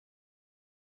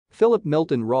Philip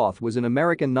Milton Roth was an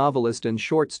American novelist and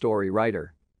short story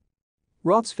writer.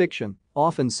 Roth's fiction,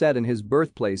 often set in his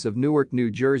birthplace of Newark,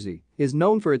 New Jersey, is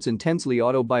known for its intensely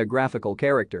autobiographical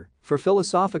character, for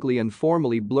philosophically and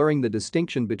formally blurring the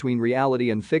distinction between reality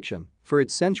and fiction, for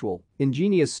its sensual,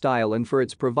 ingenious style and for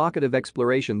its provocative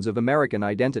explorations of American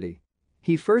identity.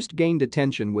 He first gained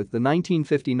attention with the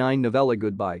 1959 novella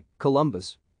Goodbye,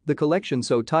 Columbus. The collection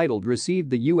so titled received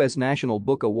the U.S. National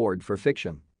Book Award for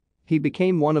Fiction. He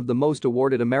became one of the most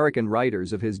awarded American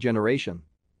writers of his generation.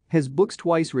 His books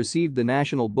twice received the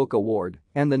National Book Award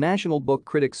and the National Book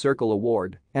Critics Circle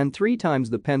Award, and 3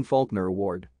 times the PEN/Faulkner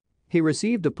Award. He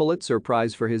received a Pulitzer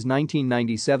Prize for his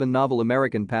 1997 novel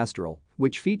American Pastoral,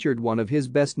 which featured one of his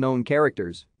best-known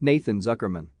characters, Nathan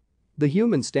Zuckerman. The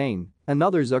Human Stain,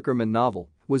 another Zuckerman novel,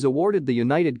 was awarded the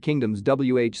United Kingdom's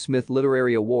W. H. Smith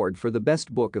Literary Award for the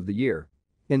Best Book of the Year.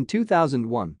 In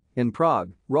 2001, in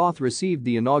Prague, Roth received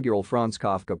the inaugural Franz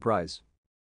Kafka Prize.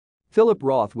 Philip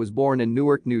Roth was born in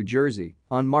Newark, New Jersey,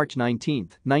 on March 19,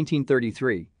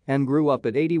 1933, and grew up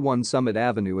at 81 Summit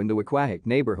Avenue in the Wequahic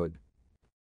neighborhood.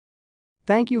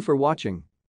 Thank you for watching.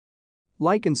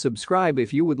 Like and subscribe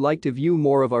if you would like to view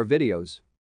more of our videos.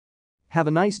 Have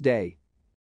a nice day.